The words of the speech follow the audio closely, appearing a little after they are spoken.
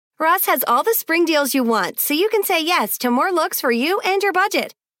Ross has all the spring deals you want, so you can say yes to more looks for you and your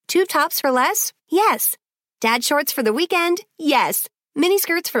budget. Tube tops for less? Yes. Dad shorts for the weekend? Yes. Mini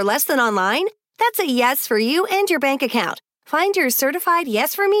skirts for less than online? That's a yes for you and your bank account. Find your certified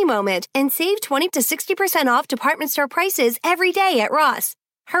yes for me moment and save 20 to 60% off department store prices every day at Ross.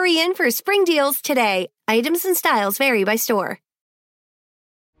 Hurry in for spring deals today. Items and styles vary by store.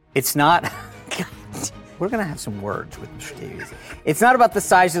 It's not... We're going to have some words with Mr. Davies. It's not about the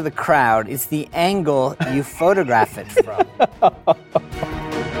size of the crowd. It's the angle you photograph it from.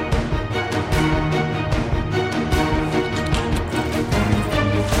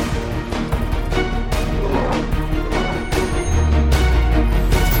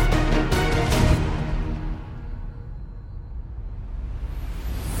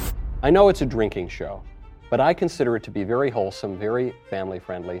 I know it's a drinking show, but I consider it to be very wholesome, very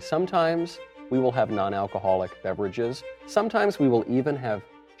family-friendly. Sometimes we will have non-alcoholic beverages. Sometimes we will even have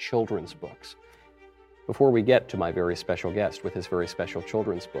children's books. Before we get to my very special guest with his very special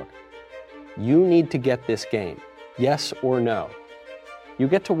children's book, you need to get this game, yes or no. You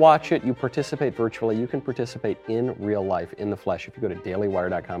get to watch it, you participate virtually, you can participate in real life, in the flesh. If you go to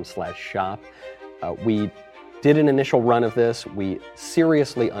dailywire.com/shop, we did an initial run of this. We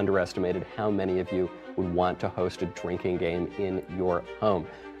seriously underestimated how many of you would want to host a drinking game in your home.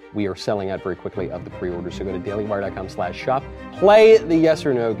 We are selling out very quickly of the pre-orders, so go to dailywire.com/shop. Play the yes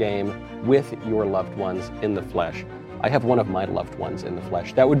or no game with your loved ones in the flesh. I have one of my loved ones in the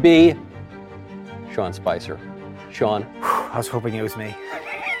flesh. That would be Sean Spicer. Sean. I was hoping it was me.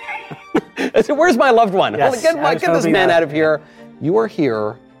 I said, where's my loved one? Yes, Get this man out of here. You are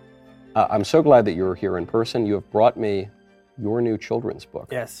here. I'm so glad that you're here in person. You have brought me your new children's book.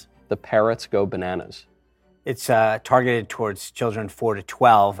 Yes. The Parrots Go Bananas. It's targeted towards children 4 to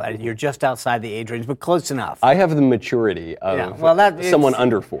 12. You're just outside the age range, but close enough. I have the maturity of someone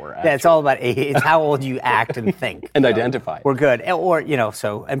under 4. Actually. Yeah, it's all about age. It's how old you act and think. And identify. We're good.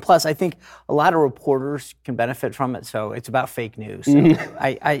 And plus, I think a lot of reporters can benefit from it, so it's about fake news. So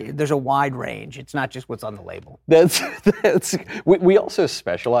there's a wide range. It's not just what's on the label. We also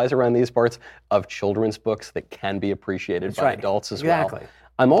specialize around these parts of children's books that can be appreciated by adults as well. Exactly.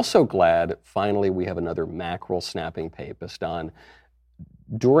 I'm also glad, finally, we have another mackerel-snapping papist on.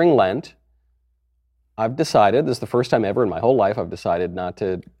 During Lent, I've decided, this is the first time ever in my whole life I've decided not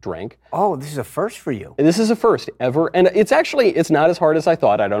to drink. Oh, this is a first for you. This is a first ever, and it's not as hard as I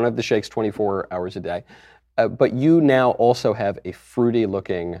thought. I don't have the shakes 24 hours a day. But you now also have a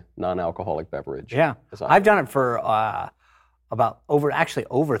fruity-looking non-alcoholic beverage. Yeah, I've done it for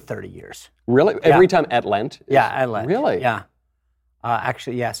over 30 years. Really? Yeah. Every time at Lent? Yeah, at Lent. Really? Yeah.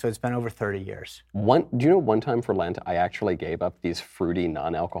 So it's been over 30 years. Do you know one time for Lent, I actually gave up these fruity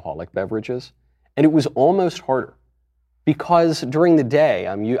non-alcoholic beverages, and it was almost harder because during the day,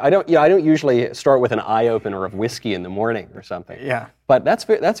 I don't usually start with an eye opener of whiskey in the morning or something. Yeah. But that's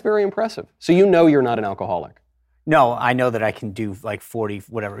very impressive. So you're not an alcoholic. No, I know that I can do like 40,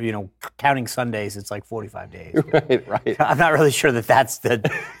 whatever, counting Sundays, it's like 45 days. Right. I'm not really sure that that's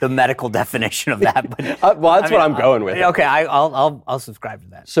the medical definition of that. But well, that's what I'm going with. Okay, I'll subscribe to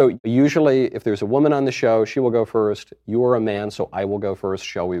that. So usually if there's a woman on the show, she will go first. You are a man, so I will go first.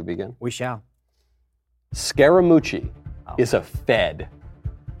 Shall we begin? We shall. Scaramucci is a fed.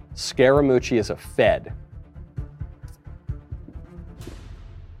 Scaramucci is a fed.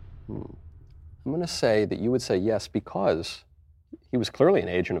 I'm going to say that you would say yes because he was clearly an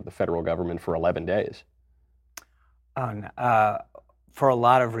agent of the federal government for 11 days. For a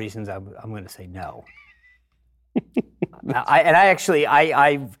lot of reasons, I'm going to say no.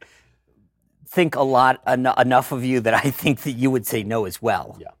 I think enough of you that I think that you would say no as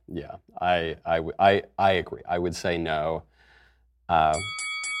well. Yeah. I agree. I would say no.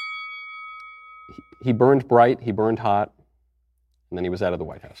 He burned bright. He burned hot. And then he was out of the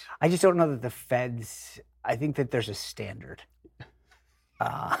White House. I just don't know that the feds, I think that there's a standard.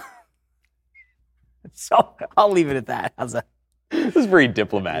 So I'll leave it at that. How's that? This is very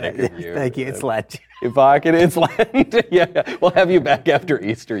diplomatic of you. Thank you. It's Lent. It's Lent. Yeah. We'll have you back after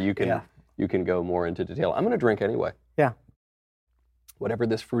Easter. You can go more into detail. I'm going to drink anyway. Yeah. Whatever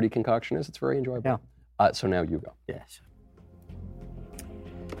this fruity concoction is, it's very enjoyable. Yeah. So now you go. Yes.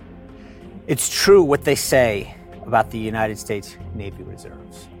 It's true what they say about the United States Navy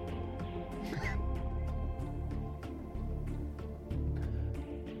Reserves.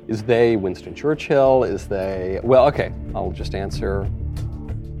 Is they Winston Churchill? Well, okay, I'll just answer.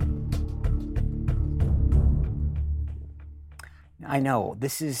 I know,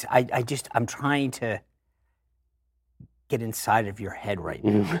 I'm trying to get inside of your head right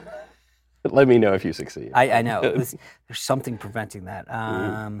now. Let me know if you succeed. I know. There's something preventing that.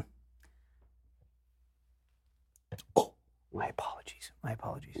 Oh, my apologies. My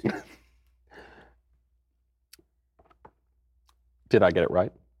apologies. Did I get it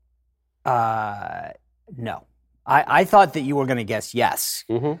right? No. I thought that you were going to guess yes.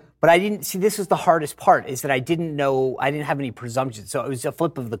 Mm-hmm. But I didn't. See, this was the hardest part, is that I didn't know, I didn't have any presumptions. So it was a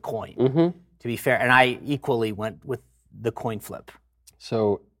flip of the coin, to be fair. And I equally went with the coin flip.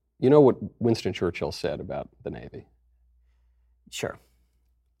 So, you know what Winston Churchill said about the Navy? Sure.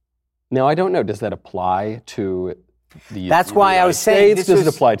 Now, I don't know, does that apply to the That's why I was saying States? Does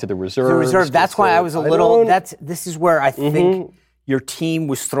it apply to the reserves? The reserve. That's why I was a little, this is where I think Mhm. your team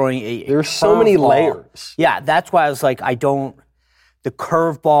was throwing a There's so many curveball. layers. Yeah, that's why I was like, the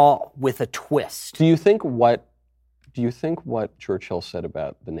curveball with a twist. Do you think what Churchill said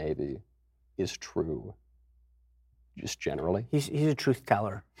about the Navy is true, just generally? He's a truth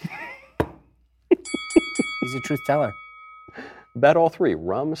teller. He's a truth teller. About all three,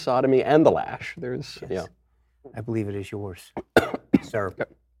 rum, sodomy, and the lash. There's, Yes. I believe it is yours, sir.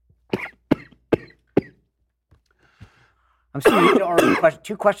 I'm seeing already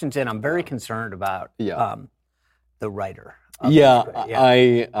two questions in. I'm very concerned about the writer. I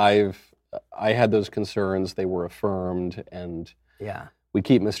had those concerns. They were affirmed, and we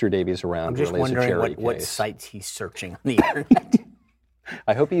keep Mr. Davies around. I'm just really as a wondering charity what case. sites he's searching on the internet.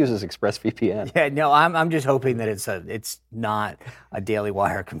 I hope he uses ExpressVPN. Yeah, no, I'm just hoping that it's not a Daily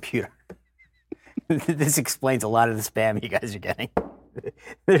Wire computer. This explains a lot of the spam you guys are getting.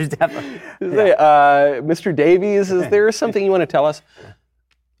 There's definitely. Mr. Davies, is there something you want to tell us?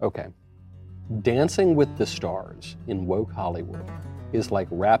 Okay. Dancing with the Stars in woke Hollywood is like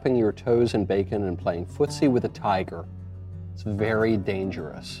wrapping your toes in bacon and playing footsie with a tiger. It's very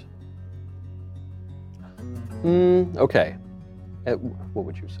dangerous. Okay. What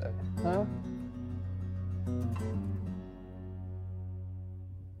would you say?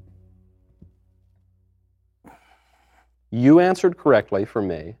 You answered correctly for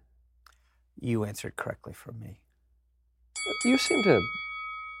me. You answered correctly for me. You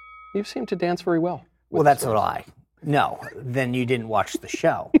seem to dance very well. Well, that's what I. No, then you didn't watch the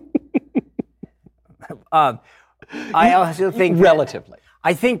show. I also think relatively.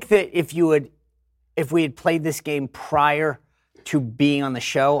 I think that if we had played this game prior to being on the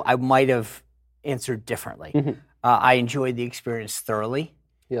show, I might have answered differently. Mm-hmm. I enjoyed the experience thoroughly.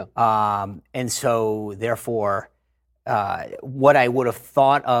 Yeah. And so, therefore, what I would have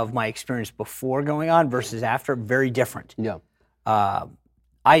thought of my experience before going on versus after, very different. Yeah.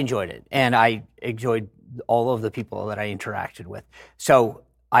 I enjoyed it, and I enjoyed all of the people that I interacted with. So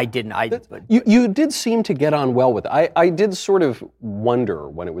I didn't. You did seem to get on well with it. I did sort of wonder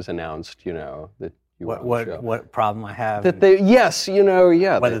when it was announced, that you were on the show. What problem I have? That they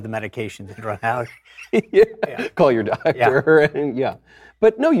whether the medications had run out. Call your doctor. And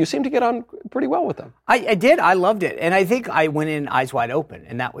But no, you seem to get on pretty well with them. I did. I loved it. And I think I went in eyes wide open,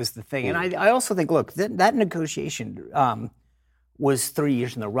 and that was the thing. And I also think, look, that negotiation was 3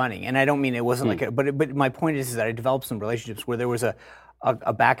 years in the running. And I don't mean it wasn't but my point is that I developed some relationships where there was a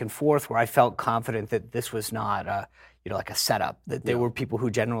back and forth where I felt confident that this was not like a setup, that there were people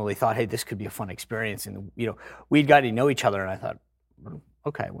who generally thought, hey, this could be a fun experience. And, we'd gotten to know each other, and I thought,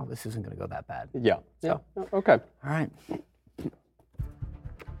 okay, well, this isn't going to go that bad. Yeah. So, yeah. Okay. All right.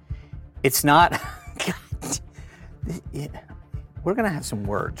 It's not. We're going to have some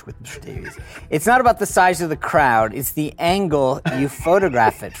words with Mr. Davies. It's not about the size of the crowd. It's the angle you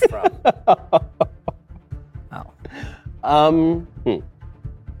photograph it from. Oh.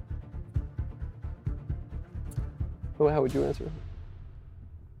 Well, how would you answer?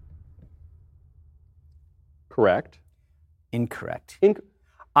 Correct. Incorrect.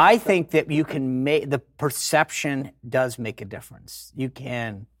 I think that you can make the perception does make a difference. You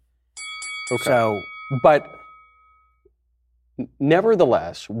can. Okay. So, but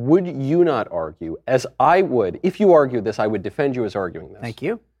nevertheless, would you not argue, as I would, if you argued this, I would defend you as arguing this. Thank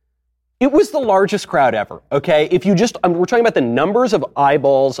you. It was the largest crowd ever, okay? If you just, we're talking about the numbers of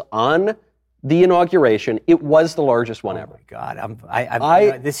eyeballs on the inauguration, it was the largest one ever. Oh my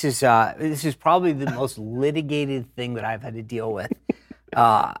God, this is probably the most litigated thing that I've had to deal with.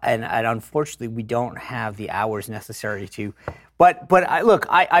 And unfortunately, we don't have the hours necessary to. But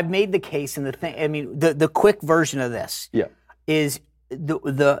I've made the case, and the thing. I mean, the quick version of this is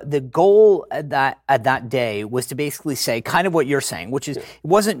the goal at that day was to basically say kind of what you're saying, which is it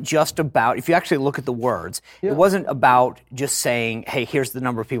wasn't just about, if you actually look at the words, it wasn't about just saying, hey, here's the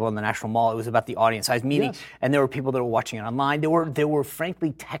number of people in the National Mall. It was about the audience size, meaning, and there were people that were watching it online. There were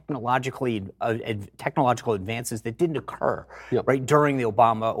frankly technological advances that didn't occur right during the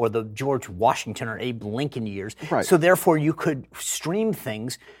Obama or the George Washington or Abe Lincoln years. Right. So therefore, you could stream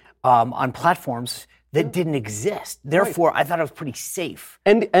things on platforms that didn't exist. Therefore, I thought it was pretty safe.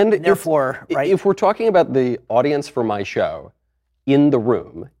 And therefore, if we're talking about the audience for my show in the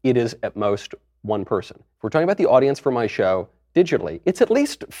room, it is at most one person. If we're talking about the audience for my show digitally, it's at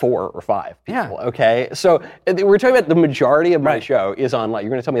least 4 or 5 people, okay? So we're talking about the majority of my show is online. You're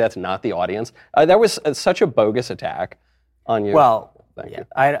going to tell me that's not the audience? That was such a bogus attack on you. Well, thank you.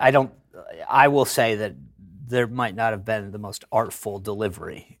 I will say that there might not have been the most artful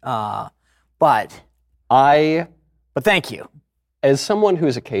delivery, but thank you. As someone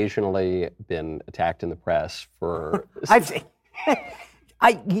who's occasionally been attacked in the press for... the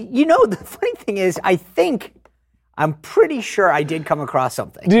funny thing is, I'm pretty sure I did come across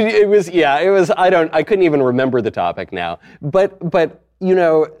something. I couldn't even remember the topic now. But the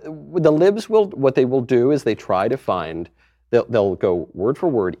libs what they will do is they try to find, they'll go word for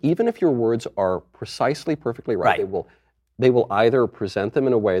word, even if your words are precisely perfectly right. They will either present them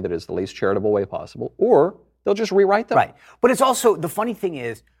in a way that is the least charitable way possible, or they'll just rewrite them. Right. But it's also, the funny thing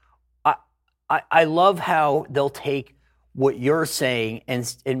is, I love how they'll take what you're saying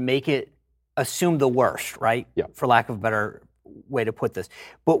and make it assume the worst, right? Yeah. For lack of a better way to put this.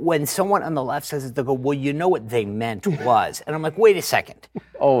 But when someone on the left says it, they'll go, well, you know what they meant was. And I'm like, wait a second.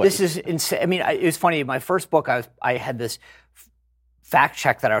 This is insane. I mean, it was funny. In my first book, I had this fact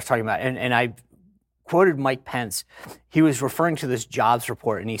check that I was talking about, and I quoted Mike Pence. He was referring to this jobs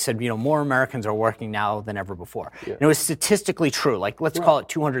report, and he said, more Americans are working now than ever before. Yeah. And it was statistically true. Like, let's call it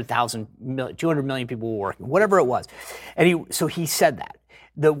 200 million people were working, whatever it was. And he said that.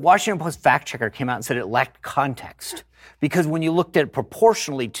 The Washington Post fact checker came out and said it lacked context because when you looked at it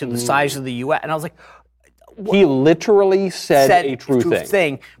proportionally to the size of the U.S., and I was like, he literally said a true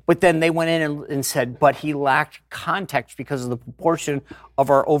thing. But then they went in and said, but he lacked context because of the proportion of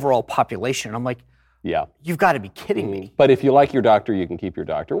our overall population. And I'm like, yeah, you've got to be kidding me. But if you like your doctor, you can keep your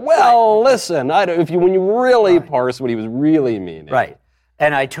doctor. Well, listen, when you really parse what he was really meaning. Right.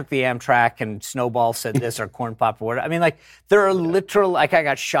 And I took the Amtrak, and Snowball said this, or Corn Pop, or whatever. I mean, there are literal, I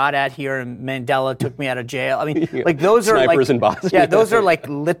got shot at here, and Mandela took me out of jail. I mean, those are snipers in Bosnia. Yeah, those are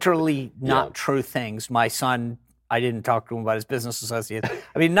literally not true things. My son, I didn't talk to him about his business associates.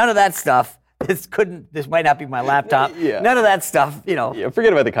 I mean, none of that stuff. This might not be my laptop. None of that stuff, Yeah,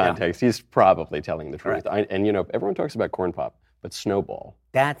 forget about the context. He's probably telling the truth. Right. Everyone talks about Corn Pop, but Snowball.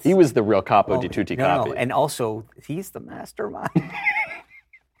 He was the real capo di tutti capi. No, and also, he's the mastermind.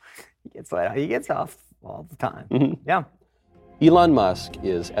 He gets off all the time. Mm-hmm. Yeah. Elon Musk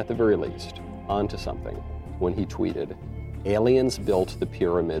is, at the very least, onto something when he tweeted, "Aliens built the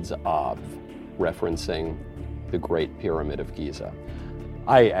pyramids of," referencing the Great Pyramid of Giza.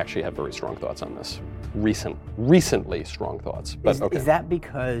 I actually have very strong thoughts on this. Recently strong thoughts. But is that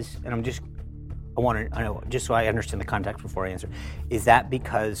because, and I know, just so I understand the context before I answer, is that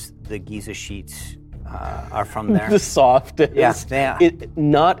because the Giza sheets are from there? The softest. Yeah.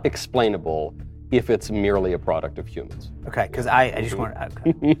 Not explainable if it's merely a product of humans. Okay, because I just want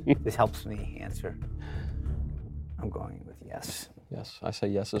this helps me answer. I'm going with yes. Yes, I say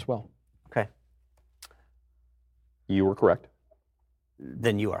yes as well. Okay. You were correct.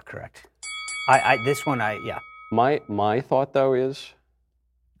 Then you are correct. Yeah. My thought, though, is...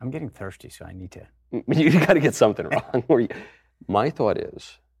 I'm getting thirsty, so I need to... You got to get something wrong. My thought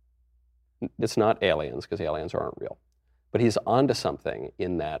is, it's not aliens, because aliens aren't real. But he's onto something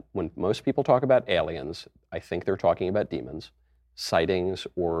in that when most people talk about aliens, I think they're talking about demons, sightings,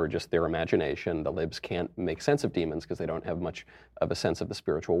 or just their imagination. The libs can't make sense of demons because they don't have much of a sense of the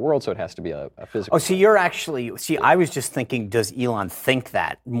spiritual world, so it has to be a physical... Oh, so you're actually... I was just thinking, does Elon think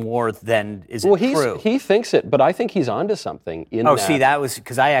that more than is it true? He thinks it, but I think he's onto something in that... Oh, see, that was...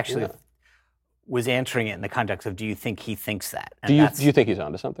 Because I actually was answering it in the context of, do you think he thinks that? And do you think he's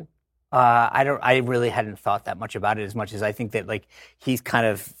onto something? I really hadn't thought that much about it as much as I think that he's kind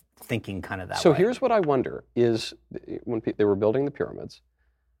of thinking kind of that way. So here's what I wonder is when they were building the pyramids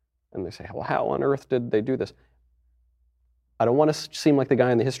and they say, well, how on earth did they do this? I don't want to seem like the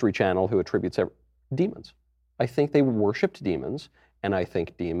guy on the History Channel who attributes demons. I think they worshipped demons, and I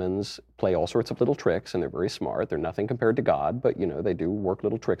think demons play all sorts of little tricks, and they're very smart. They're nothing compared to God, but they do work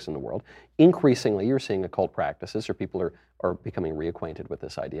little tricks in the world. Increasingly, you're seeing occult practices, or people are becoming reacquainted with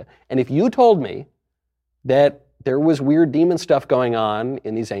this idea. And if you told me that there was weird demon stuff going on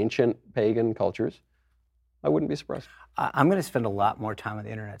in these ancient pagan cultures, I wouldn't be surprised. I'm going to spend a lot more time on the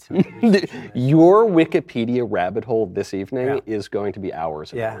internet tonight. Your Wikipedia rabbit hole this evening is going to be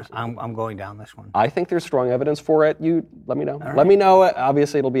hours and hours. Yeah, I'm going down this one. I think there's strong evidence for it. You let me know. Let me know.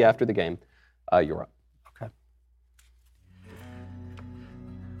 Obviously, it'll be after the game. You're up. Okay.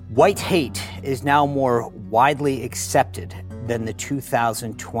 White hate is now more widely accepted than the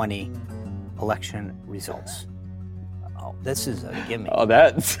 2020 election results. Oh, this is a gimme. Oh,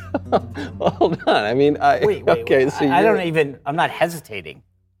 that's... Hold on. I mean, wait. Okay, so I'm not hesitating.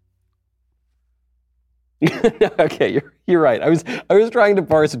 Okay, you're right. I was trying to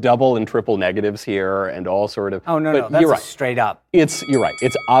parse double and triple negatives here and all sort of... Oh, no, that's you're right. Straight up. You're right.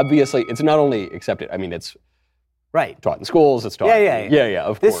 It's obviously, it's not only accepted, I mean, it's taught in schools, it's taught... Yeah,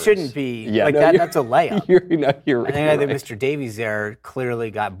 of course. This shouldn't be, that's a layup. You're I think Mr. Davies there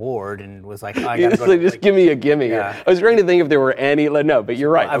clearly got bored and was like, I gotta go to... Just give me a gimme yeah. here. I was trying to think if there were any... No, but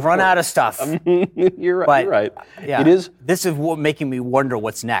you're right. I've run out of stuff. You're right. Yeah, it is... This is what making me wonder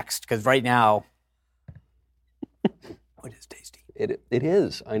what's next, because right now... It is tasty. It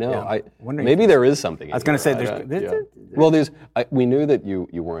is. I know. Yeah. Maybe there is something. I was going to say we knew that you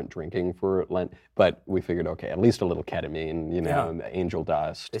weren't drinking for Lent, but we figured, okay, at least a little ketamine, angel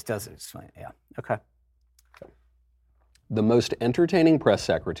dust. This does explain. Yeah. Okay. The most entertaining press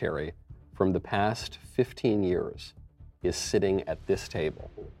secretary from the past 15 years is sitting at this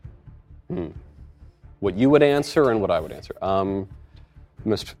table. What you would answer and what I would answer.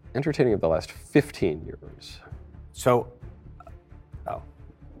 Most entertaining of the last 15 years. So,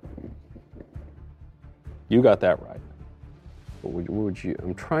 you got that right. What would you?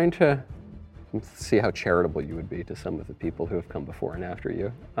 I'm trying to see how charitable you would be to some of the people who have come before and after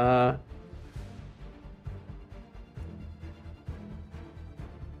you.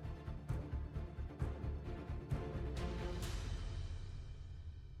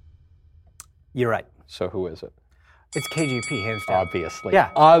 You're right. So who is it? It's KGP, hands down. Obviously.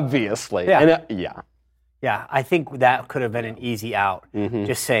 Yeah. Obviously. Yeah. And, Yeah, I think that could have been an easy out,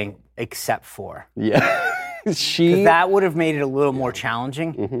 just saying, except for. Yeah. That would have made it a little more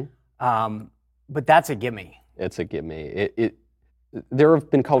challenging, but that's a gimme. It's a gimme. There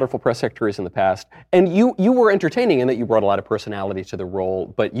have been colorful press secretaries in the past, and you were entertaining in that you brought a lot of personality to the role,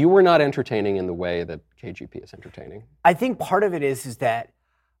 but you were not entertaining in the way that KGP is entertaining. I think part of it is that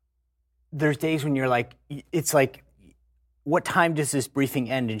there's days when you're like, it's like, what time does this briefing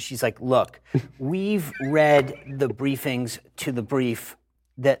end? And she's like, look, we've read the briefings to the brief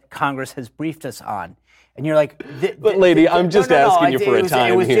that Congress has briefed us on. And you're like... But lady, I'm just asking you for a time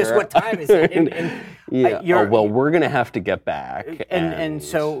here. It was just, what time is it? Well, we're going to have to get back. And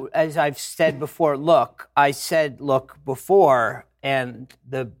so, as I've said before, I said before, and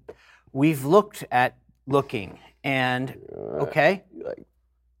we've looked at looking, and, okay?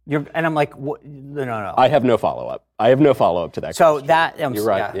 And I'm like, what? No. I have no follow-up. To that. So question. that you're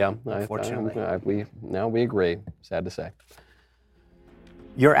right. Yeah. Unfortunately, we agree. Sad to say.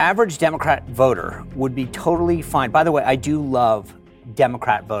 Your average Democrat voter would be totally fine. By the way, I do love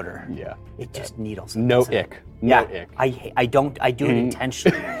Democrat voter. Yeah. It just needles. No ick. No ick. I do it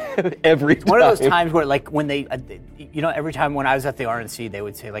intentionally. Every time. One of those times where, like, when they, every time when I was at the RNC, they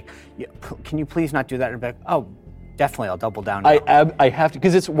would say, like, can you please not do that? And I'd be like, oh. Definitely, I'll double down now. I have to,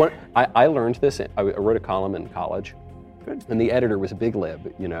 because it's what I learned this. I wrote a column in college, and the editor was a big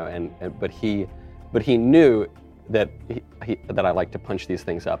lib, but he knew that that I like to punch these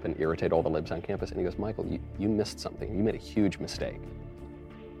things up and irritate all the libs on campus. And he goes, Michael, you missed something. You made a huge mistake.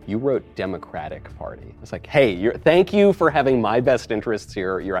 You wrote Democratic Party. It's like, hey, thank you for having my best interests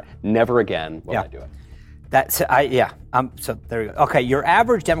here. You're never again will I do it. So there you go. Okay, your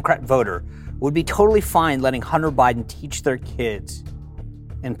average Democrat voter would be totally fine letting Hunter Biden teach their kids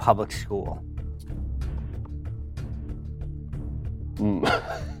in public school.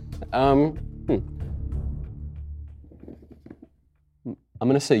 I'm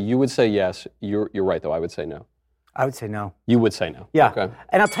going to say you would say yes. You're right, though. I would say no. I would say no. You would say no. Yeah. Okay.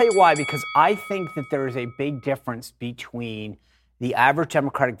 And I'll tell you why, because I think that there is a big difference between the average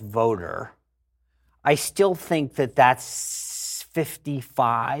Democratic voter. I still think that that's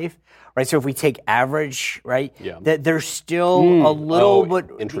 55, right? So if we take average, right? Yeah. That there's still a little bit.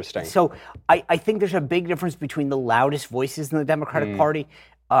 Interesting. So I think there's a big difference between the loudest voices in the Democratic Party,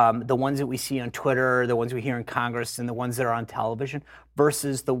 the ones that we see on Twitter, the ones we hear in Congress, and the ones that are on television,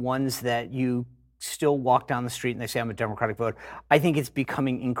 versus the ones that you still walk down the street and they say, I'm a Democratic voter. I think it's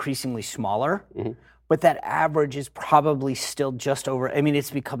becoming increasingly smaller, but that average is probably still just over. I mean,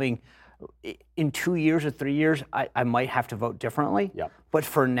 it's becoming, in 2 years or 3 years, I might have to vote differently. Yeah. But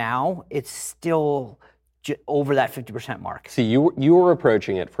for now, it's still over that 50% mark. See, you were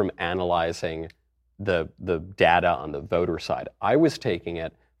approaching it from analyzing the data on the voter side. I was taking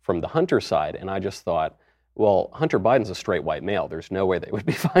it from the Hunter side, and I just thought, well, Hunter Biden's a straight white male. There's no way they would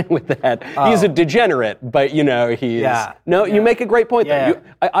be fine with that. He's a degenerate, but he's you make a great point there.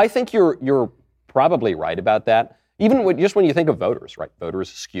 I think you're probably right about that. Even when you think of voters, right? Voters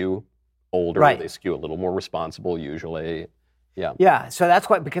skew older. Right. They skew a little more responsible usually. Yeah. Yeah. So that's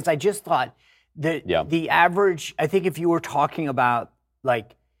why, because I just thought the average. I think if you were talking about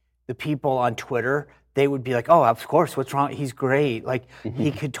like the people on Twitter, they would be like, "Oh, of course. What's wrong? He's great. Like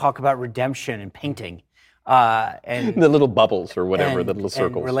he could talk about redemption and painting." And the little bubbles or whatever, the little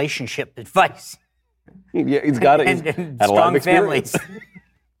circles. And relationship advice. Yeah, he's got it. And strong families.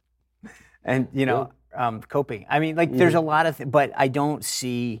 And, coping. I mean, like, there's a lot of but I don't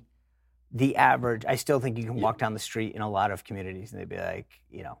see the average. I still think you can walk down the street in a lot of communities and they'd be like,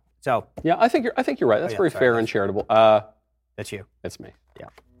 so. Yeah, I think you're right. That's very fair and charitable. That's you. That's me. Yeah.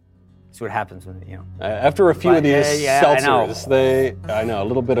 That's what happens when, after a few of these seltzers, I know, a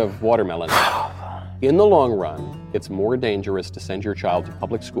little bit of watermelon. In the long run, it's more dangerous to send your child to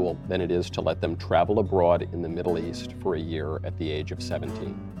public school than it is to let them travel abroad in the Middle East for a year at the age of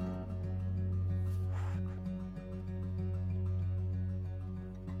 17.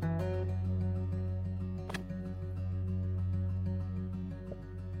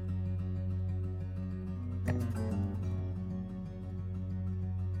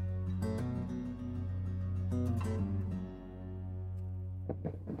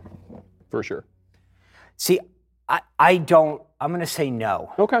 For sure. See, I don't, I'm going to say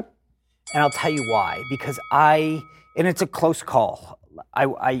no. Okay. And I'll tell you why. Because and it's a close call.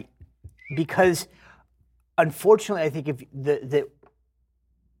 Because unfortunately, I think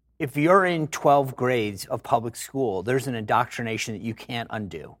if you're in 12 grades of public school, there's an indoctrination that you can't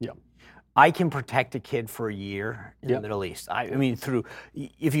undo. Yeah. I can protect a kid for a year in the Middle East. I mean,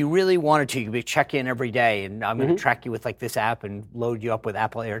 if you really wanted to, you could check in every day, and I'm going to track you with like this app and load you up with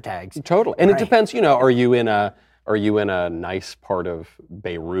Apple AirTags. Totally, and it depends. Are you in a nice part of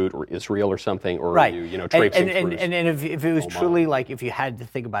Beirut or Israel or something, or are you traipsing through? And if it was truly like, if you had to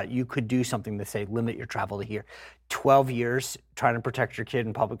think about it, you could do something to say limit your travel to here. 12 years trying to protect your kid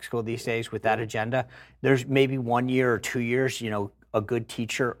in public school these days with that agenda. There's maybe 1 year or 2 years, a good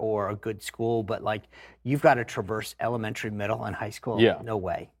teacher or a good school, but like you've got to traverse elementary, middle, and high school. Yeah. No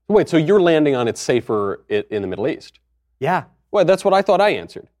way. Wait, so you're landing on it's safer in the Middle East? Yeah. Well, that's what I thought I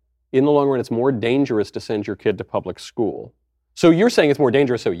answered. In the long run, it's more dangerous to send your kid to public school. So you're saying it's more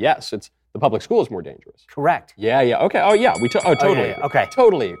dangerous, so yes, it's the public school is more dangerous. Correct. Yeah, okay. Oh, yeah, totally agree. Okay.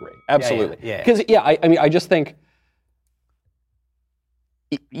 Totally agree. Absolutely. Yeah. Because, I just think,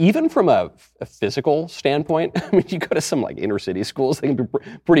 even from a physical standpoint, I mean, you go to some like inner city schools, they can be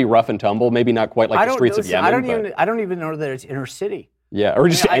pretty rough and tumble. Maybe not quite like the streets of Yemen. I don't even know that it's inner city. Yeah, or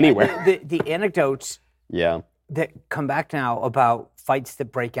just anywhere. The anecdotes that come back now about fights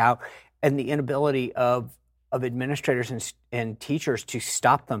that break out and the inability of administrators and teachers to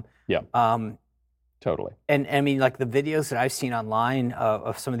stop them. Yeah. Totally. And I mean, like the videos that I've seen online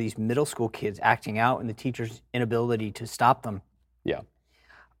of some of these middle school kids acting out and the teachers' inability to stop them. Yeah.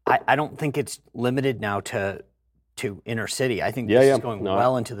 I don't think it's limited now to inner city. I think this is going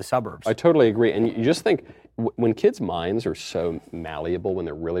well into the suburbs. I totally agree. And you just think when kids' minds are so malleable when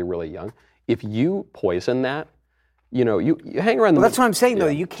they're really, really young, if you poison that, you hang around the... Well, that's what I'm saying, though.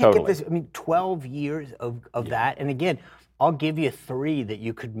 You can't get this... I mean, 12 years of that. And again, I'll give you 3 that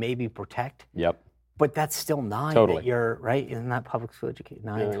you could maybe protect. Yep. But that's still 9 that you're, right? Isn't that public school education?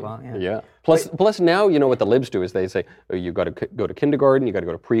 9, 12, yeah. Plus now, what the libs do is they say, oh, you got to go to kindergarten, you got to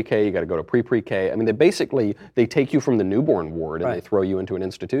go to pre-K, you got to go to pre-K. I mean, they take you from the newborn ward and they throw you into an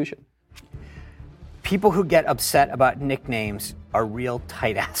institution. People who get upset about nicknames are real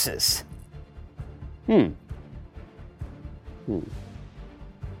tight asses.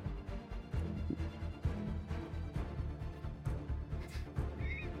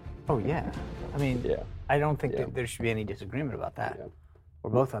 Oh, yeah. I mean, I don't think that there should be any disagreement about that. Yeah. We're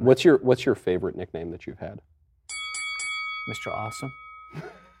both on What's your favorite nickname that you've had? Mr. Awesome.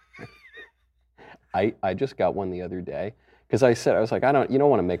 I just got one the other day because I was like, you don't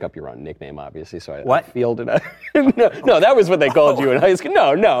want to make up your own nickname, obviously. So I fielded it. No, that was what they called you in high school.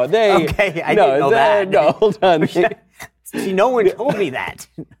 No, they. Okay, I didn't know that. No, hold on. See, no one told me that.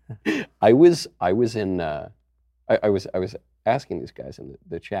 I was in. I was asking these guys in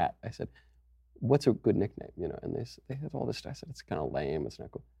the chat. I said, what's a good nickname? And they had all this stuff. I said, it's kind of lame. It's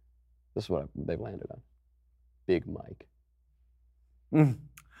not cool. This is what they've landed on. Big Mike.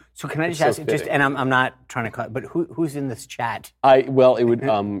 So can I just so ask, fitting. and I'm not trying to cut, but who's in this chat? It would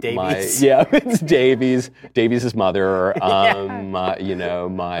Davies? it's Davies. Davies' mother. You know,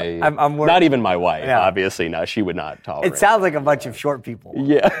 I'm worried. not even my wife. Yeah. Obviously, no, she would not tolerate. It sounds like a bunch of short people.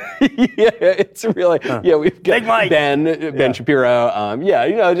 Yeah, it's really we've got Big Mike. Ben Shapiro.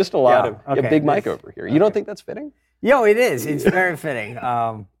 You know, just a lot of okay. Big Mike over here. You don't think that's fitting? Yo, it is. It's very fitting.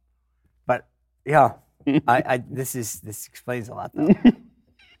 But yeah, this explains a lot though.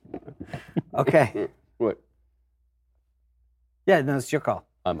 Okay. What? Yeah, no, it's your call.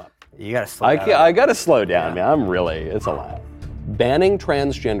 I'm up. You gotta slow down. I got to slow down, man. It's a lot. Banning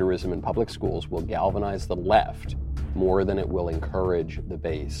transgenderism in public schools will galvanize the left more than it will encourage the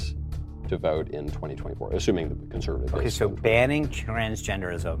base to vote in 2024, assuming the conservative Okay, base so banning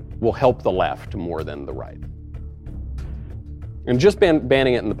transgenderism. will help the left more than the right. And just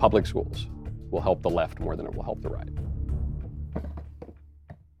banning it in the public schools will help the left more than it will help the right.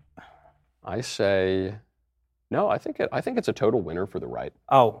 I say, no. I think it's a total winner for the right.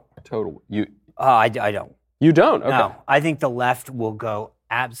 Oh, Total. I don't. You don't? Okay. No, I think the left will go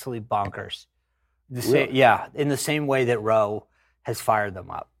absolutely bonkers. Really? Yeah, in the same way that Roe has fired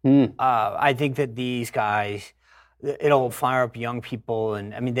them up. I think that these guys, it'll fire up young people,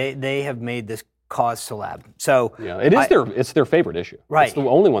 and I mean they have made this cause celeb. So Yeah, it's their favorite issue. Right. It's the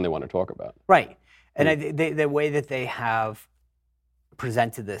only one they want to talk about. right, and the way that they have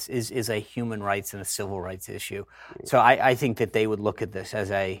presented this is a human rights and a civil rights issue. So I think that they would look at this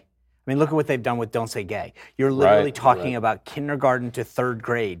as I mean, look at what they've done with Don't Say Gay. You're literally talking about kindergarten to third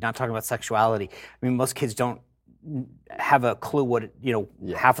grade, not talking about sexuality. I mean, most kids don't have a clue what,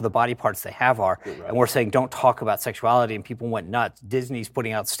 half of the body parts they have are. Right. And we're saying don't talk about sexuality, and people went nuts. Disney's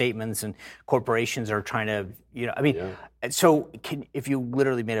putting out statements, and corporations are trying to, so if you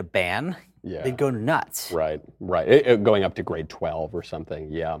literally made a ban, they'd go nuts. Right. Going up to grade 12 or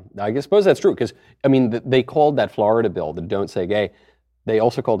something. Yeah. I suppose that's true because, I mean, they called that Florida bill, the Don't Say Gay, they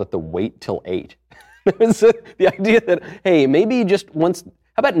also called it the wait till 8. So the idea that, hey, maybe just once,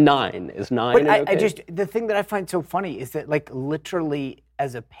 how about 9? Is 9 But okay? the thing that I find so funny is that, like, literally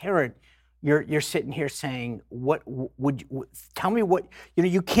as a parent, you're sitting here saying, what would you tell me what,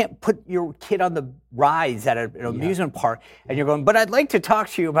 you can't put your kid on the rides at an amusement park, and you're going, but I'd like to talk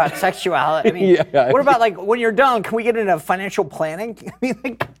to you about sexuality. I mean, what about, like, when you're done, can we get into financial planning? I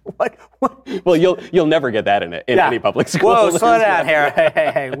mean, like, what? Well, you'll never get that in any public school. Whoa, slow down here.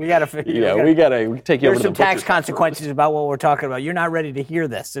 Hey, we got to figure. We got to take you over There's to some the tax butcher's. consequences about what we're talking about. You're not ready to hear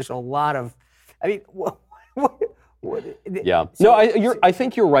this. There's a lot of, I mean, what Yeah. No, I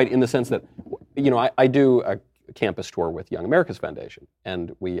think you're right in the sense that, I do a campus tour with Young America's Foundation,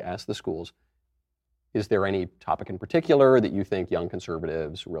 and we ask the schools, is there any topic in particular that you think young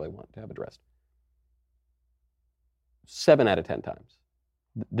conservatives really want to have addressed? 7 out of 10 times,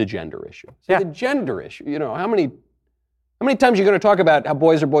 the gender issue. So the gender issue, how many times are you going to talk about how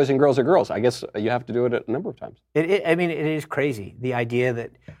boys are boys and girls are girls? I guess you have to do it a number of times. it is crazy, the idea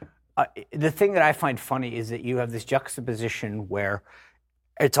that, the thing that I find funny is that you have this juxtaposition where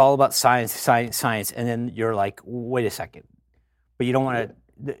it's all about science, and then you're like, wait a second, but you don't want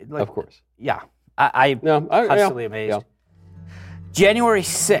to. Like, Of course. Yeah, I'm constantly amazed. Yeah. January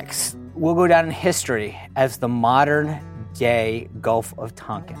 6th will go down in history as the modern day Gulf of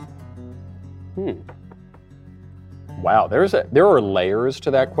Tonkin. Wow, there are layers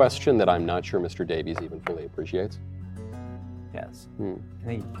to that question that I'm not sure Mr. Davies even fully appreciates. Yes. I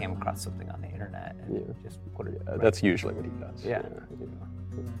think he came across something on the internet and just put it. That's usually what he does. Yeah.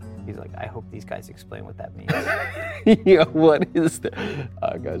 He's like, I hope these guys explain what that means. What is the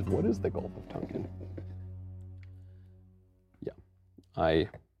guys? What is the Gulf of Tonkin?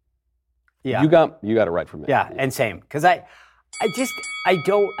 You got it right from me. Yeah, and same, because I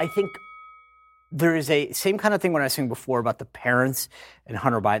think there is a same kind of thing when I was saying before about the parents and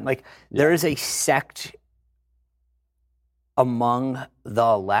Hunter Biden. Like there is a sect among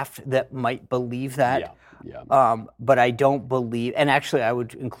the left that might believe that. But I don't believe, and actually I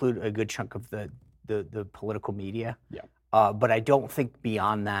would include a good chunk of the political media. Yeah. But I don't think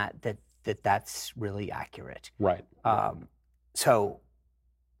beyond that's really accurate. Right. So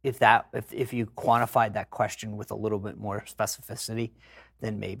if you quantified that question with a little bit more specificity,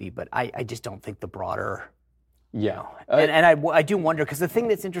 then maybe. But I just don't think the broader. Yeah. And I do wonder, because the thing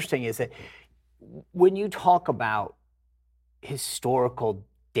that's interesting is that when you talk about historical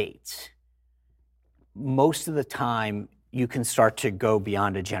dates, most of the time you can start to go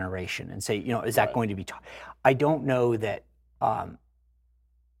beyond a generation and say, is that going to be taught? I don't know that, I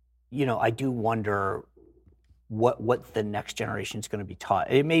do wonder what the next generation is going to be taught.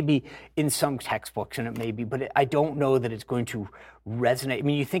 It may be in some textbooks, and it may be, but I don't know that it's going to resonate. I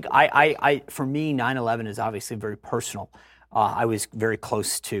mean, you think for me, 9/11 is obviously very personal. I was very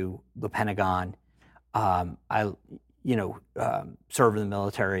close to the Pentagon. I served in the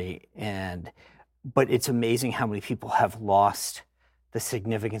military, but it's amazing how many people have lost the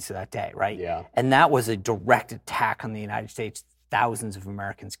significance of that day, right? Yeah. And that was a direct attack on the United States. Thousands of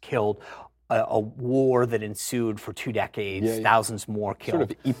Americans killed. A war that ensued for 2 decades, thousands more killed.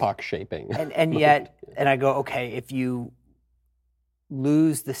 Sort of epoch shaping. And yet, and I go, okay, if you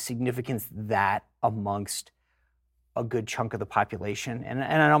lose the significance of that amongst a good chunk of the population, and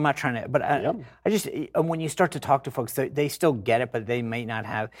I'm not trying to, but I just, when you start to talk to folks, they still get it, but they may not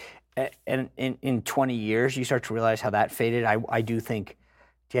have, and in 20 years, you start to realize how that faded. I do think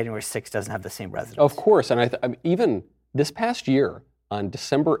January 6th doesn't have the same resonance. Of course, and I mean, even this past year, on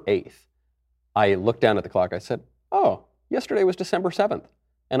December 8th, I looked down at the clock. I said, "Oh, yesterday was December 7th,"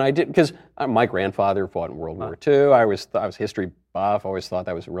 and I did because my grandfather fought in World War II. I was history buff. Always thought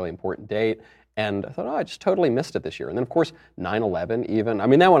that was a really important date, and I thought, "Oh, I just totally missed it this year." And then, of course, 9/11. Even I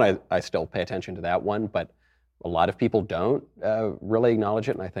mean, that one I still pay attention to that one, but a lot of people don't really acknowledge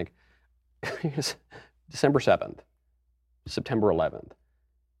it. And I think December 7th, September 11th.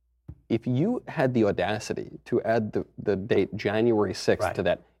 If you had the audacity to add the date January 6th to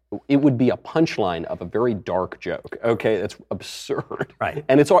that, it would be a punchline of a very dark joke. Okay, that's absurd. Right.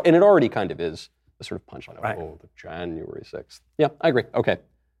 And it already kind of is a sort of punchline. Right. Oh, the January 6th. Yeah, I agree. Okay.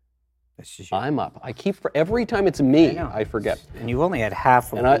 I'm up. Every time it's me, I forget. And you only had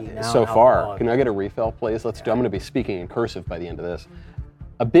half of me so far. Can I get a refill, please? I'm going to be speaking in cursive by the end of this.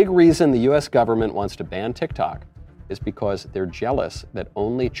 A big reason the U.S. government wants to ban TikTok is because they're jealous that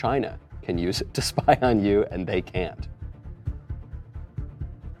only China can use it to spy on you and they can't.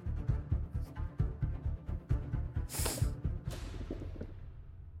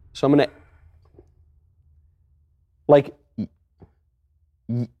 So I'm going to,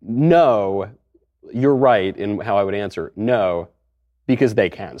 no, you're right in how I would answer. No, because they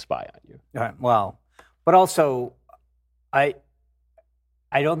can spy on you. Well, but also, I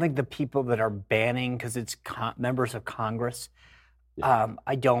don't think the people that are banning, because it's members of Congress,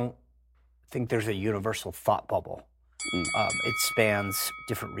 I don't think there's a universal thought bubble. It spans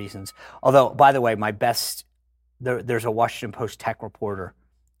different reasons. Although, by the way, there's a Washington Post tech reporter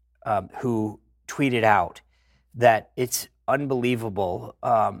who tweeted out that it's unbelievable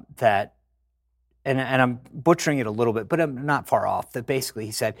that, and I'm butchering it a little bit, but I'm not far off, that basically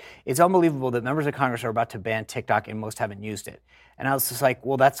he said, it's unbelievable that members of Congress are about to ban TikTok and most haven't used it. And I was just like,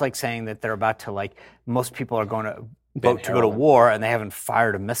 well, that's like saying that they're about to, most people are going to vote to go to war and they haven't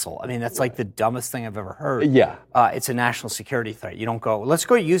fired a missile. I mean, that's like the dumbest thing I've ever heard. Yeah. It's a national security threat. You don't go, let's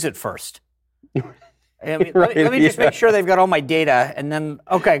go use it first. I mean, let me just make sure they've got all my data, and then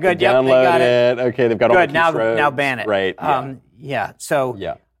okay, good. Yep, they got it. Okay, they've got all my keystrokes. Now ban it. Right. So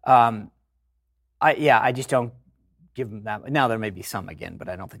I just don't give them that. Now there may be some again, but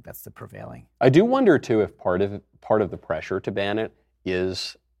I don't think that's the prevailing. I do wonder too if part of the pressure to ban it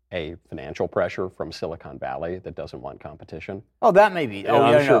is a financial pressure from Silicon Valley that doesn't want competition. Oh, that may be.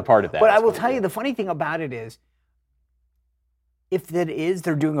 I'm sure part of that. But I will tell you, the funny thing about it is, if that is,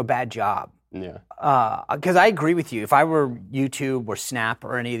 they're doing a bad job. Yeah. Because I agree with you. If I were YouTube or Snap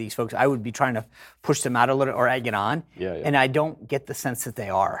or any of these folks, I would be trying to push them out a little or egg it on. Yeah. And I don't get the sense that they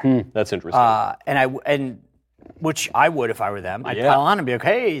are. That's interesting. And which I would if I were them. I'd pile on and be like,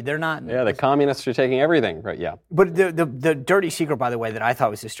 hey, they're not. Yeah, the communists are taking everything. Right. Yeah. But the dirty secret, by the way, that I thought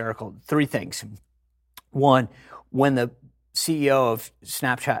was hysterical. 3 things. One, when the CEO of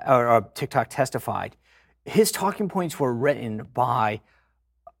Snapchat or TikTok testified, his talking points were written by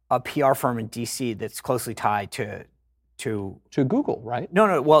a PR firm in D.C. that's closely tied to Google, right?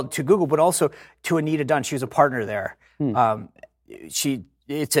 No, well, to Google, but also to Anita Dunn. She was a partner there.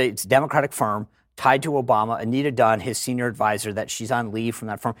 It's a Democratic firm tied to Obama. Anita Dunn, his senior advisor, that she's on leave from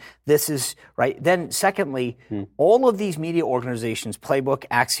that firm. This is right. Then, secondly, all of these media organizations, Playbook,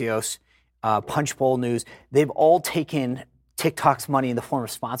 Axios, Punchbowl News, they've all taken TikTok's money in the form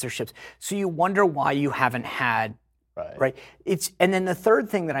of sponsorships. So you wonder why you haven't had. Right. And then the third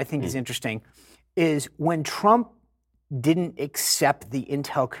thing that I think is interesting is when Trump didn't accept the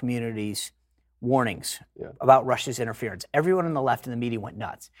intel community's warnings about Russia's interference, everyone on the left and the media went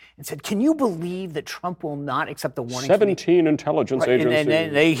nuts and said, "Can you believe that Trump will not accept the warnings?" 17 intelligence agencies.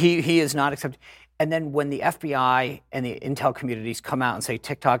 And he is not accepting. And then when the FBI and the intel communities come out and say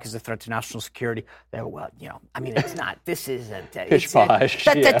TikTok is a threat to national security, they go, well, it's not. This isn't. Pish posh.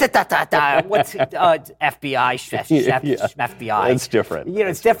 What's FBI? FBI. It's different.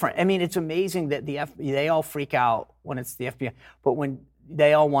 It's different. I mean, it's amazing that they all freak out when it's the FBI, but when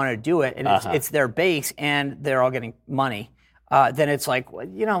they all want to do it and it's their base and they're all getting money. Then it's like, we'll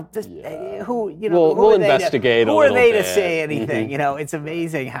investigate. Who are they to say anything? It's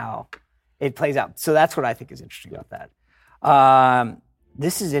amazing how it plays out. So that's what I think is interesting about that.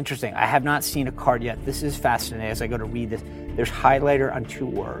 This is interesting. I have not seen a card yet. This is fascinating. As I go to read this, there's highlighter on 2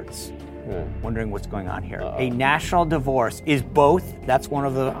 words. Wondering what's going on here. A national divorce is both. That's one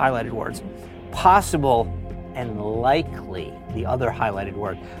of the highlighted words. Possible and likely, the other highlighted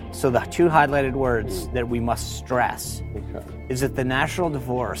word. So the 2 highlighted words that we must stress is that the national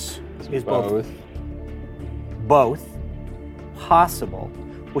divorce is both possible,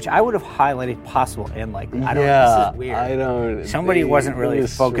 which I would have highlighted possible and likely. I don't know. This is weird. I don't. Somebody wasn't really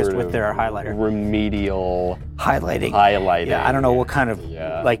focused with their highlighter. Remedial highlighting. Yeah, I don't know what kind of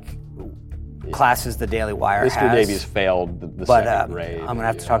classes the Daily Wire has. Mr. Davies failed the second grade. I'm going to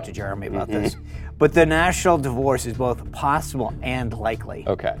have to talk to Jeremy about this. But the national divorce is both possible and likely.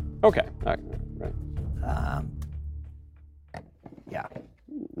 Okay. All right. Yeah.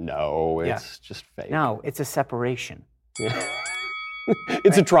 No, it's just fake. No, it's a separation. Yeah.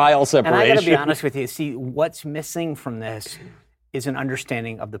 It's a trial separation. And I got to be honest with you. See, what's missing from this is an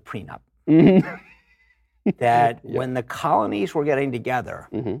understanding of the prenup. That when the colonies were getting together,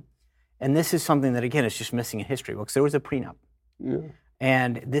 and this is something that, again, is just missing in history books, there was a prenup. Yeah.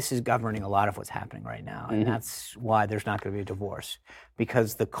 And this is governing a lot of what's happening right now. And that's why there's not going to be a divorce,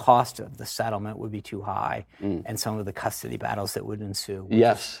 because the cost of the settlement would be too high and some of the custody battles that would ensue would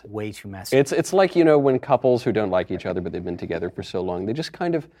just way too messy. It's like, when couples who don't like each other but they've been together for so long, they just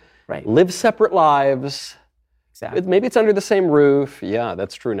kind of live separate lives. Exactly. Maybe it's under the same roof. Yeah,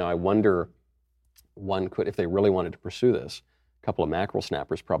 that's true. Now, I wonder, one could, if they really wanted to pursue this, a couple of mackerel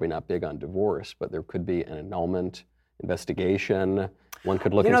snappers, probably not big on divorce, but there could be an annulment investigation. One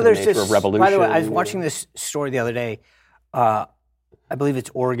could look into the nature of revolution. By the way, I was watching this story the other day. I believe it's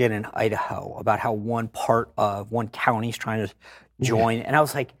Oregon and Idaho, about how one county is trying to join. And I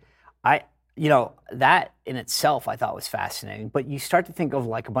was like, that in itself I thought was fascinating. But you start to think of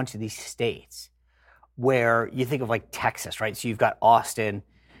like a bunch of these states where you think of like Texas, right? So you've got Austin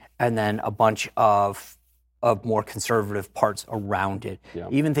and then a bunch of more conservative parts around it. Yeah.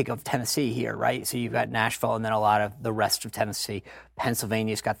 Even think of Tennessee here, right? So you've got Nashville and then a lot of the rest of Tennessee.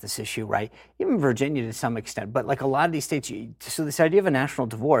 Pennsylvania's got this issue, right? Even Virginia to some extent. But like a lot of these states, so this idea of a national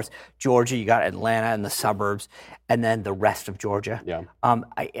divorce, Georgia, you got Atlanta and the suburbs, and then the rest of Georgia. Yeah.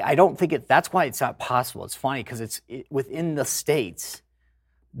 I don't think that's why it's not possible. It's funny because within the states,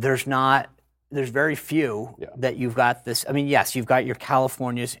 there's very few that you've got this. I mean, yes, you've got your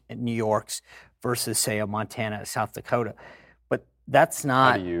Californias and New Yorks, versus, say, a Montana, South Dakota. But that's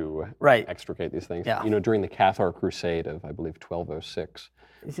not... How do you extricate these things? Yeah. During the Cathar Crusade of, I believe, 1206.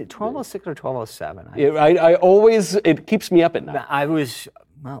 Is it 1206 or 1207? I always... It keeps me up at night.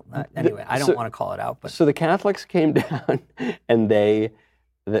 Anyway, I don't want to call it out. But so the Catholics came down, and there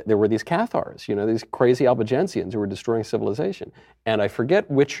were these Cathars, these crazy Albigensians who were destroying civilization. And I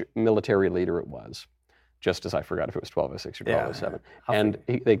forget which military leader it was, just as I forgot if it was 1206 or 1207. And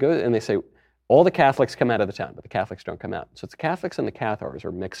they go and they say... All the Catholics come out of the town, but the Catholics don't come out. So the Catholics and the Cathars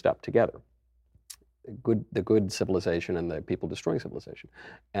are mixed up together. The good civilization and the people destroying civilization.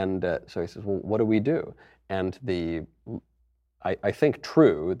 And so he says, well, what do we do? And I think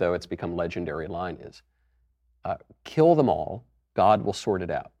true, though it's become legendary line is, kill them all, God will sort it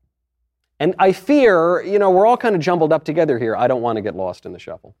out. And I fear, we're all kind of jumbled up together here. I don't want to get lost in the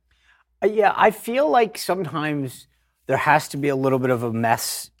shuffle. Yeah, I feel like sometimes there has to be a little bit of a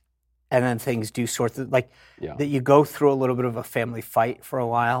mess. And then things do sort of that you go through a little bit of a family fight for a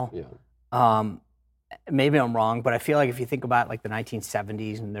while. Yeah. Maybe I'm wrong, but I feel like if you think about like the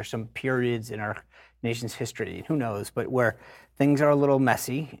 1970s, and there's some periods in our nation's history, who knows, but where things are a little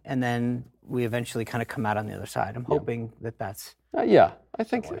messy, and then we eventually kind of come out on the other side. I'm hoping that's. I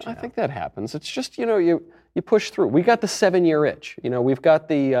think that happens. It's just you push through. We got the 7-year itch. We've got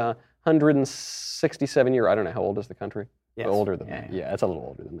the 167-year. I don't know, how old is the country? Yes. Older than that. Yeah, it's a little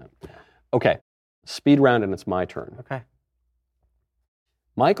older than that. Okay, speed round, and it's my turn. Okay.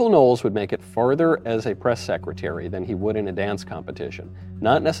 Michael Knowles would make it farther as a press secretary than he would in a dance competition,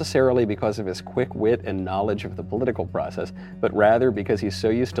 not necessarily because of his quick wit and knowledge of the political process, but rather because he's so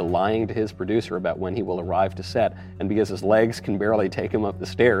used to lying to his producer about when he will arrive to set, and because his legs can barely take him up the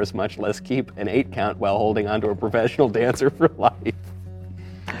stairs, much less keep an 8 count while holding onto a professional dancer for life.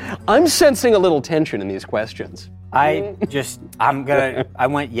 I'm sensing a little tension in these questions. I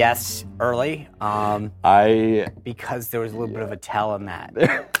went yes early because there was a little bit of a tell in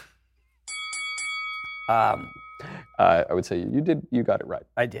that. I would say you got it right.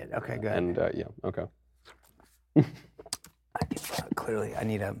 I did. Okay, good. And okay. Clearly, I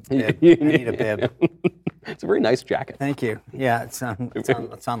need a bib. I need a bib. It's a very nice jacket. Thank you. Yeah, it's on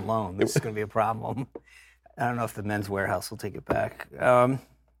loan. This is going to be a problem. I don't know if the Men's Warehouse will take it back.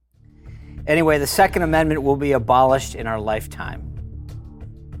 Anyway, the Second Amendment will be abolished in our lifetime.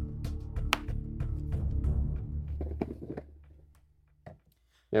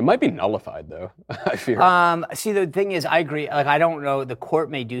 It might be nullified, though, I fear. See, the thing is, I agree. Like, I don't know. The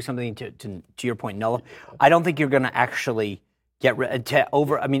court may do something to your point, nullify. I don't think you're going to actually get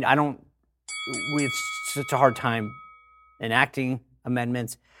over. I mean, we have such a hard time enacting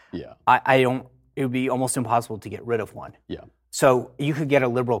amendments. Yeah. I don't. It would be almost impossible to get rid of one. Yeah. So you could get a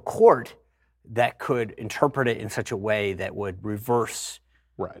liberal court that could interpret it in such a way that would reverse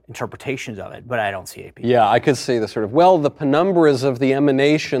interpretations of it, but I don't see AP. Yeah, I could say the sort of, well, the penumbras of the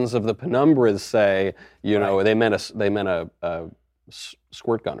emanations of the penumbras say, you know, they meant a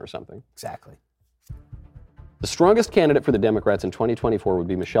squirt gun or something. Exactly. The strongest candidate for the Democrats in 2024 would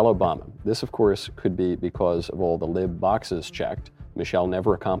be Michelle Obama. This, of course, could be because of all the lib boxes checked. Michelle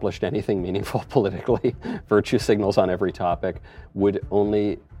never accomplished anything meaningful politically. Virtue signals on every topic. Was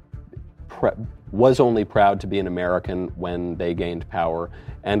only proud to be an American when they gained power,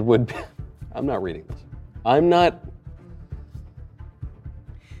 and I'm not reading this. I'm not.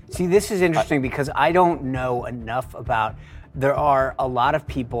 See, this is interesting because I don't know enough about. There are a lot of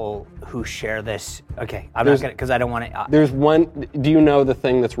people who share this. Okay, I'm not gonna, because I don't want to. There's one. Do you know the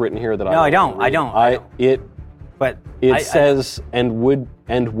thing that's written here that I don't? I don't. It says and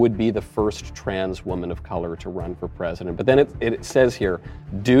would be the first trans woman of color to run for president. But then it says here,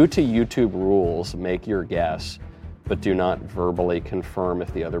 due to YouTube rules, make your guess, but do not verbally confirm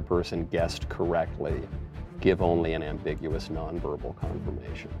if the other person guessed correctly. Give only an ambiguous nonverbal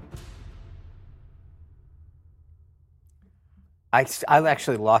confirmation. I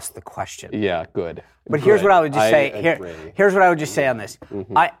actually lost the question. Yeah, good. But here's what I would just say. Here's what I would just say on this.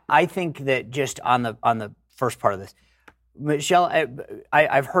 Mm-hmm. I think that just on the first part of this, Michelle,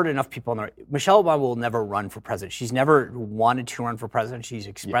 I've heard enough people Michelle Obama will never run for president. She's never wanted to run for president. She's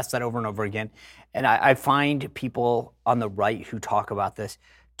expressed that over and over again. And I find people on the right who talk about this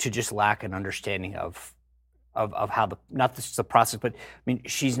to just lack an understanding of how not just the process, but I mean,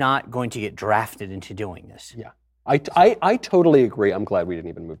 she's not going to get drafted into doing this. Yeah. I totally agree. I'm glad we didn't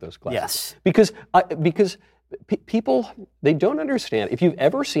even move those classes. Yes. Because people, they don't understand. If you've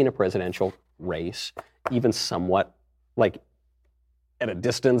ever seen a presidential race, even somewhat like at a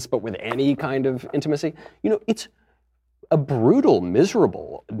distance, but with any kind of intimacy, it's a brutal,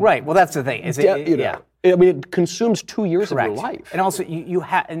 miserable. Right. Well, that's the thing. I mean, it consumes 2 years Correct. of your life. And also, you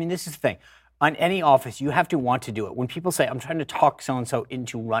have. I mean, this is the thing. On any office, you have to want to do it. When people say, I'm trying to talk so-and-so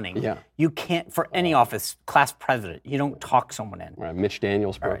into running, you can't, for any office, class president, you don't talk someone in. Right. Mitch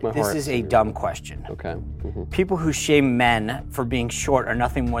Daniels broke my heart. This is a dumb question. Okay. Mm-hmm. People who shame men for being short are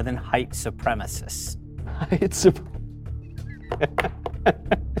nothing more than height supremacists. Height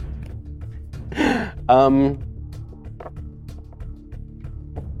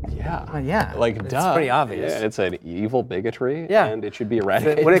Yeah. Like, it's duh. pretty obvious. Yeah, it's an evil bigotry, Yeah. and it should be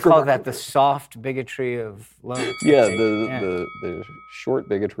eradicated. What do they call that? The soft bigotry of low. Yeah, the short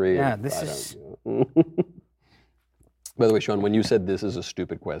bigotry. Yeah, this is. By the way, Sean, when you said this is a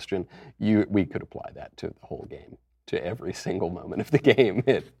stupid question, we could apply that to the whole game, to every single moment of the game.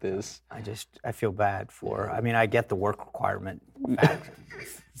 I feel bad for. I mean, I get the work requirement.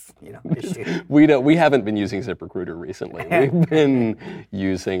 Issue. We haven't been using ZipRecruiter recently. We've been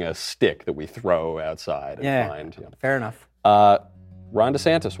using a stick that we throw outside and find. Yeah. Fair enough. Ron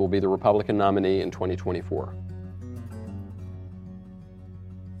DeSantis will be the Republican nominee in 2024.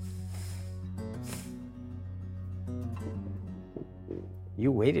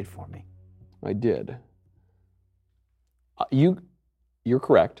 You waited for me. I did. You're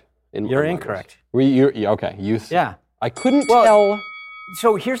correct. You're incorrect. Okay. I couldn't tell.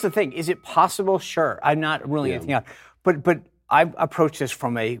 So here's the thing: is it possible? Sure, I'm not ruling anything out, but I approach this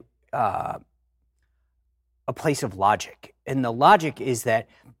from a place of logic, and the logic is that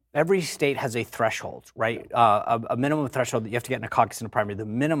every state has a threshold, right? A minimum threshold that you have to get in a caucus and a primary. The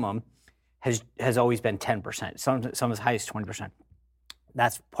minimum has always been 10%. Some as high as 20%.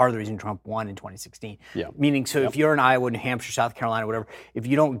 That's part of the reason Trump won in 2016. Yeah. Meaning, so if you're in Iowa, New Hampshire, South Carolina, whatever, if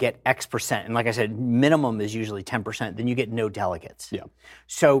you don't get X percent, and like I said, minimum is usually 10%, then you get no delegates. Yeah.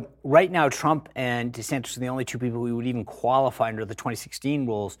 So right now, Trump and DeSantis are the only two people who would even qualify under the 2016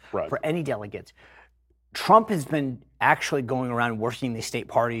 rules for any delegates. Trump has been actually going around working the state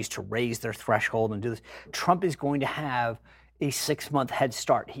parties to raise their threshold and do this. Trump is going to have a 6-month head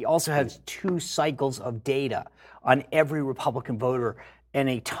start. He also has 2 cycles of data on every Republican voter and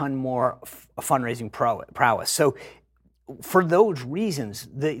a ton more fundraising prowess. So for those reasons,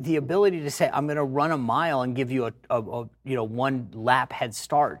 the ability to say, I'm going to run a mile and give you a 1 lap head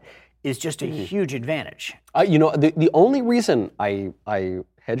start is just a huge advantage. The only reason I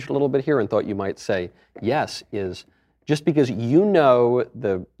hedged a little bit here and thought you might say yes is just because the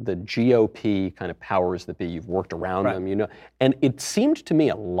GOP kind of powers that be, you've worked around them, and it seemed to me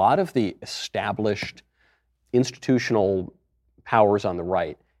a lot of the established institutional powers on the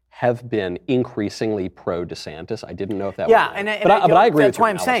right have been increasingly pro DeSantis. I didn't know if that was right. But I agree. That's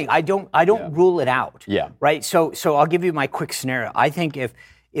why I'm saying I don't rule it out. Yeah. Right. So I'll give you my quick scenario. I think if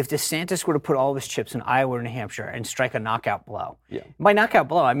DeSantis were to put all of his chips in Iowa or New Hampshire and strike a knockout blow, by knockout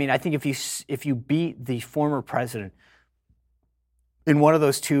blow, I mean I think if you beat the former president in one of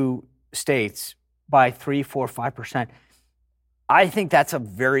those 2 states by 3%, 4%, 5%, I think that's a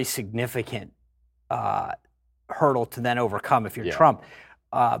very significant hurdle to then overcome if you're Trump.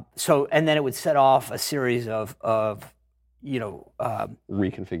 And then it would set off a series of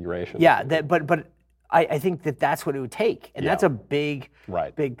reconfiguration. Yeah, but I think that's what it would take, and that's a big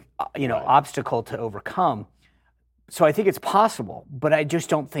obstacle to overcome. So I think it's possible, but I just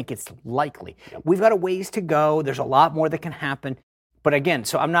don't think it's likely. Yep. We've got a ways to go. There's a lot more that can happen. But again,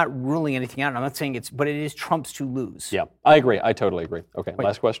 so I'm not ruling anything out. I'm not saying but it is Trump's to lose. Yeah, I agree. I totally agree. Okay,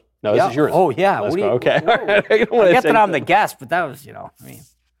 last question. No, this is yours. Oh, yeah. Okay. I get that I'm the guest, but that was,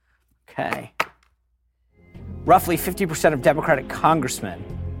 okay. Roughly 50% of Democratic congressmen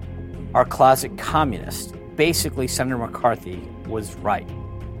are closet communists. Basically, Senator McCarthy was right.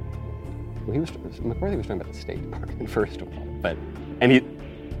 Well, McCarthy was talking about the State Department, first of all.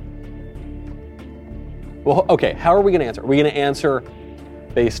 Well, okay, how are we going to answer? Are we going to answer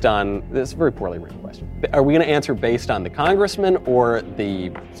based on, this is a very poorly written question, are we going to answer based on the congressman or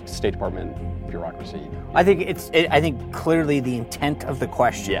the State Department bureaucracy? I think clearly the intent of the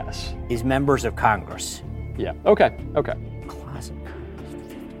question is members of Congress. Yeah, okay. Closet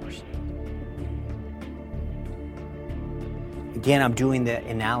 50%. Again, I'm doing the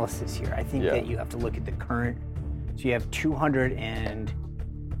analysis here. I think that you have to look at the current, so you have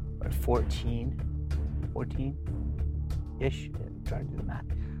 14-ish, trying to do the math.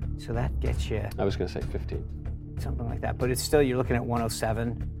 So that gets you... I was going to say 15. Something like that. But it's still, you're looking at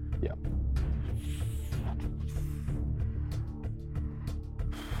 107. Yeah.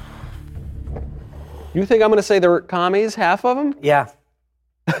 You think I'm going to say they're commies, half of them? Yeah.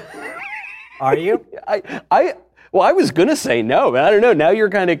 Are you? Well, I was going to say no, but I don't know. Now you're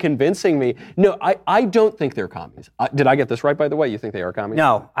kind of convincing me. No, I don't think they're commies. Did I get this right, by the way? You think they are commies?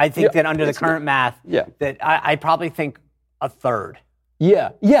 No, I think that under the current math, that I probably think a third. Yeah,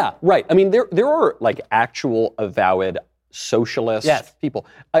 right. I mean, there are like actual avowed socialist people.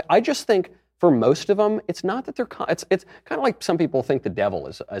 I just think for most of them, it's not that they're. It's kind of like some people think the devil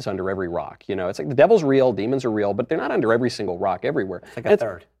is under every rock. It's like the devil's real, demons are real, but they're not under every single rock everywhere. It's like a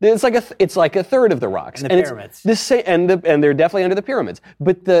third. It's like a third of the rocks. And the pyramids. And they're definitely under the pyramids.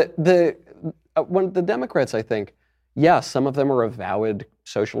 But the Democrats, I think, some of them are avowed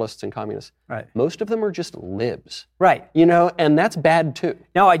socialists and communists. Right. Most of them are just libs. Right. And that's bad too.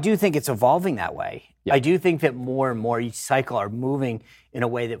 No, I do think it's evolving that way. Yeah. I do think that more and more each cycle are moving in a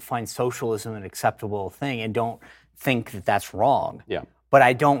way that finds socialism an acceptable thing and don't think that that's wrong. Yeah. But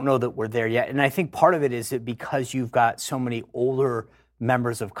I don't know that we're there yet. And I think part of it is that because you've got so many older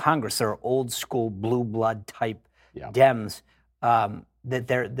members of Congress that are old school blue blood type Dems, that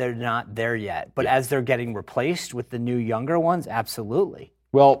they're not there yet. But as they're getting replaced with the new younger ones, absolutely.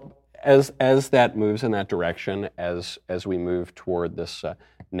 Well, as that moves in that direction, as we move toward this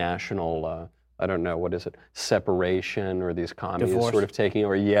national, I don't know, what is it, separation or these commies Divorce. sort of taking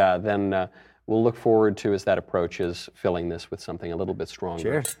over, then we'll look forward to, as that approaches, filling this with something a little bit stronger.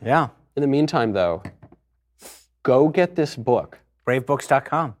 Cheers. Yeah. In the meantime, though, go get this book.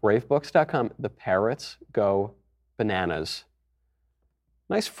 Bravebooks.com. Bravebooks.com. The Parrots Go Bananas.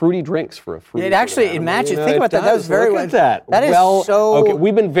 Nice fruity drinks for a fruity. It matches. Think about that. That was very well. Look at that. That is so. Okay,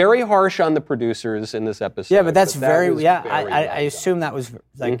 we've been very harsh on the producers in this episode. Yeah, but that's very. I assume that was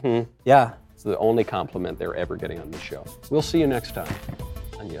like. Yeah. It's the only compliment they're ever getting on the show. We'll see you next time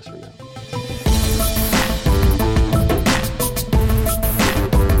on Yes or No.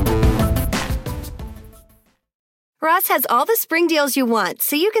 Ross has all the spring deals you want,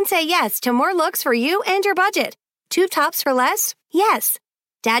 so you can say yes to more looks for you and your budget. Tube tops for less? Yes.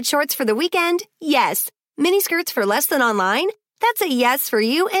 Dad shorts for the weekend? Yes. Mini skirts for less than online? That's a yes for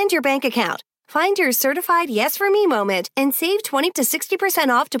you and your bank account. Find your certified yes for me moment and save 20 to 60%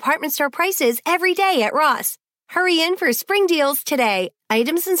 off department store prices every day at Ross. Hurry in for spring deals today.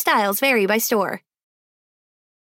 Items and styles vary by store.